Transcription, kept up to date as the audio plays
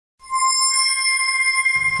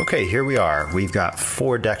Okay, here we are. We've got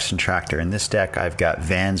 4 decks in Traktor. In this deck, I've got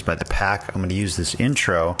Vans by the Pack. I'm going to use this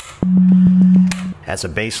intro as a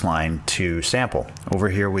baseline to sample. Over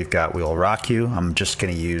here, we've got We'll Rock You. I'm just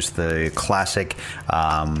going to use the classic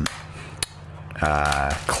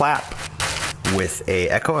clap with a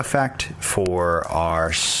echo effect for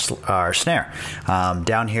our snare.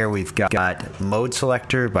 Down here we've got Mode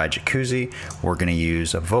Selector by Jacuzzi. We're going to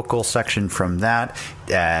use a vocal section from that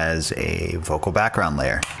as a vocal background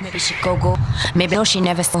layer. Maybe she go, maybe no, she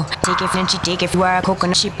never so take it, and she take it, where a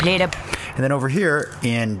coconut, she played up. And then over here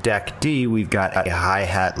in deck D, we've got a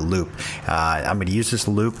hi-hat loop. I'm going to use this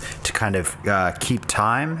loop to kind of keep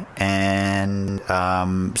time and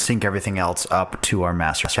sync everything else up to our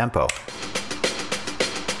master tempo.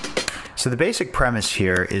 So the basic premise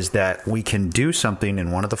here is that we can do something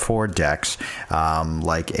in one of the 4 decks,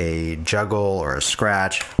 like a juggle or a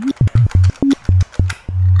scratch,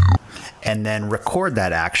 and then record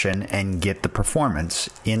that action and get the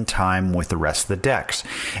performance in time with the rest of the decks.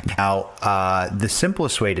 Now, the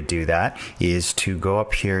simplest way to do that is to go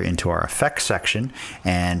up here into our effects section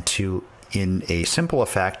and to, in a simple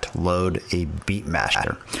effect, load a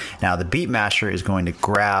beatmasher. Now the beatmasher is going to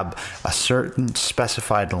grab a certain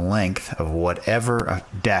specified length of whatever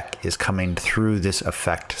deck is coming through this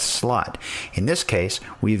effect slot. In this case,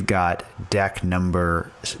 we've got deck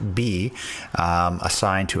number B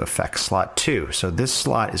assigned to effect slot 2. So this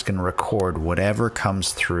slot is going to record whatever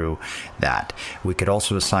comes through that. We could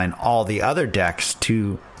also assign all the other decks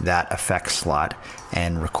to that effect slot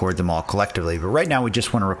and record them all collectively, but right now we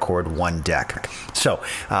just want to record one deck. So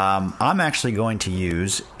I'm actually going to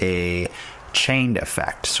use a chained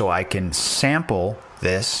effect, so I can sample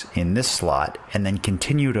this in this slot and then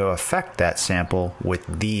continue to affect that sample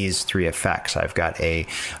with these 3 effects. I've got a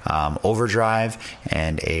overdrive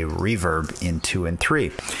and a reverb in 2 and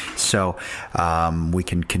 3, so we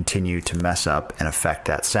can continue to mess up and affect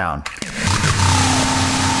that sound.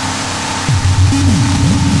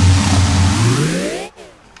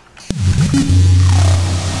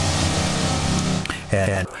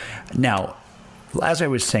 And now, as I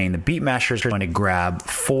was saying, the beatmasher is going to grab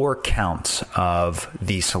 4 counts of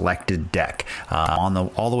the selected deck.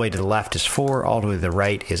 All the way to the left is 4, all the way to the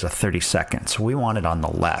right is a 30-second. So we want it on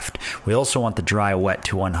the left. We also want the dry wet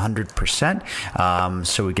to 100%,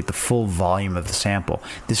 so we get the full volume of the sample.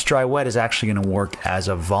 This dry wet is actually going to work as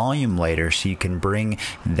a volume later, so you can bring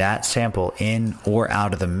that sample in or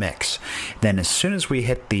out of the mix. Then as soon as we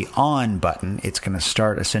hit the on button, it's going to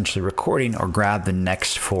start essentially recording or grab the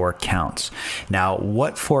next 4 counts. Now,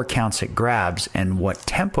 what 4 counts it grabs and what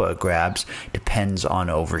tempo it grabs depends on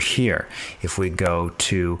over here. If we go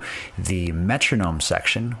to the metronome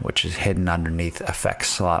section, which is hidden underneath effect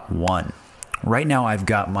slot 1. Right now I've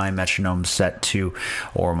got my metronome set to,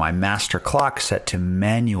 or my master clock set to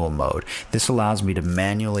manual mode. This allows me to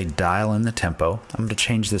manually dial in the tempo. I'm going to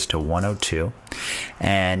change this to 102,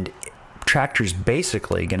 and Traktor's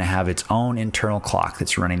basically going to have its own internal clock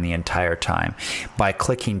that's running the entire time. By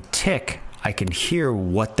clicking tick, I can hear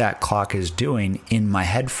what that clock is doing in my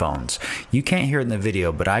headphones. You can't hear it in the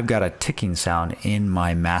video, but I've got a ticking sound in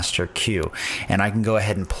my master cue, and I can go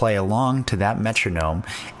ahead and play along to that metronome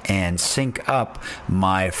and sync up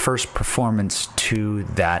my first performance to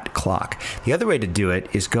that clock. The other way to do it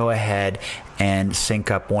is go ahead and sync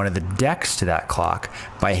up one of the decks to that clock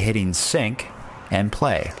by hitting sync and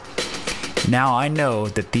play. Now I know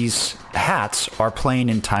that these hats are playing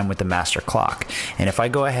in time with the master clock, and if I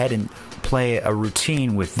go ahead and play a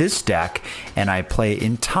routine with this deck and I play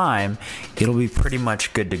in time, it'll be pretty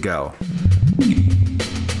much good to go.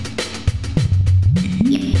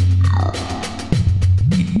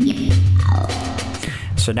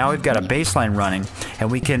 So now we've got a baseline running, and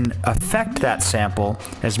we can affect that sample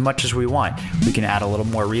as much as we want. We can add a little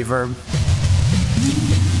more reverb,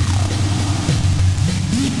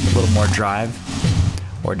 a little more drive,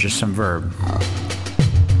 or just some verb.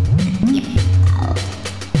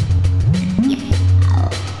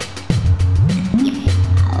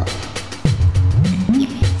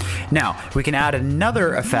 Now, we can add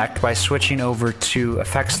another effect by switching over to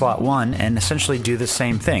effect slot 1 and essentially do the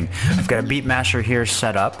same thing. I've got a beatmasher here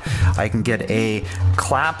set up. I can get a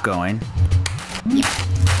clap going.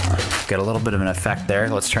 Get a little bit of an effect there.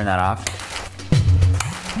 Let's turn that off.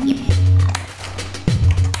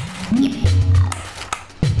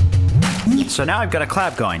 So now I've got a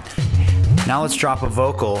clap going. Now let's drop a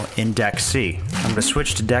vocal in deck C. I'm going to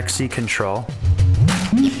switch to deck C control,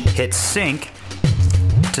 hit sync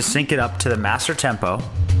to sync it up to the master tempo,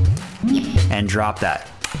 and drop that.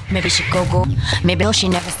 Maybe she go, maybe no, she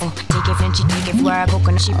never so take it, and she take it, where a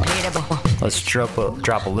coconut, she played up. Let's drop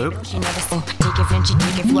a loop. She never so take it and she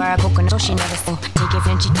take it for a coconut. So she never so take it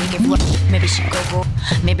and she take it for. Maybe she go.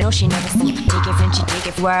 Maybe no, she never so take it and she take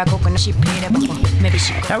it for a coconut. She paid it before. Maybe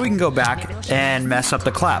she go. Now we can go back and mess up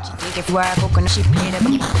the clap. Take it for a coconut. She paid it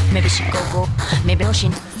before. Maybe she go. Maybe no, she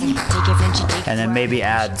never so take it and she take it. And then maybe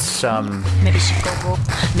add some. Maybe she go.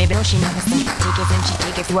 Maybe no, she never so take it and she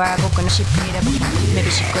take it for a coconut. She paid it before. Maybe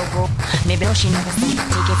she go. Maybe no, she never so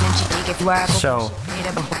take it and she take it for a coconut. So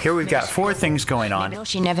here we've got 4 things going on.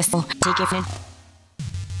 She never so take it and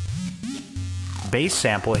Bass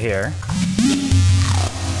sample here.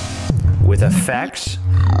 With effects,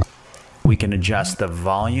 we can adjust the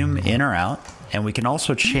volume in or out, and we can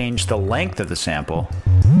also change the length of the sample.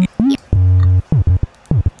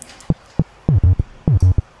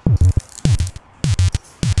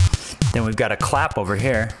 Then we've got a clap over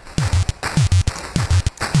here.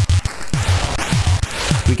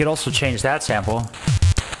 We could also change that sample.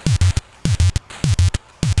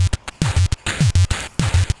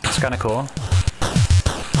 It's kind of cool.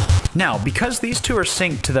 Now, because these two are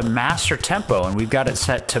synced to the master tempo and we've got it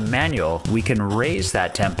set to manual, we can raise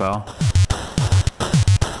that tempo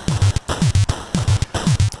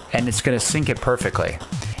and it's going to sync it perfectly.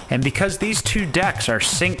 And because these two decks are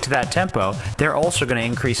synced to that tempo, they're also going to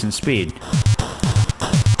increase in speed.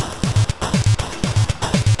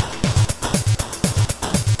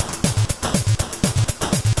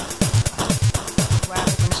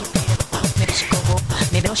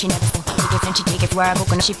 She never so take it and she take it for a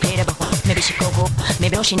coconut. She paid it before. Maybe she go.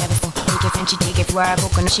 Maybe she never so take it and she take it for a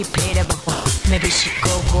coconut. She paid it before. Maybe she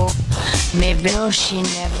go. Maybe she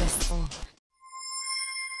never.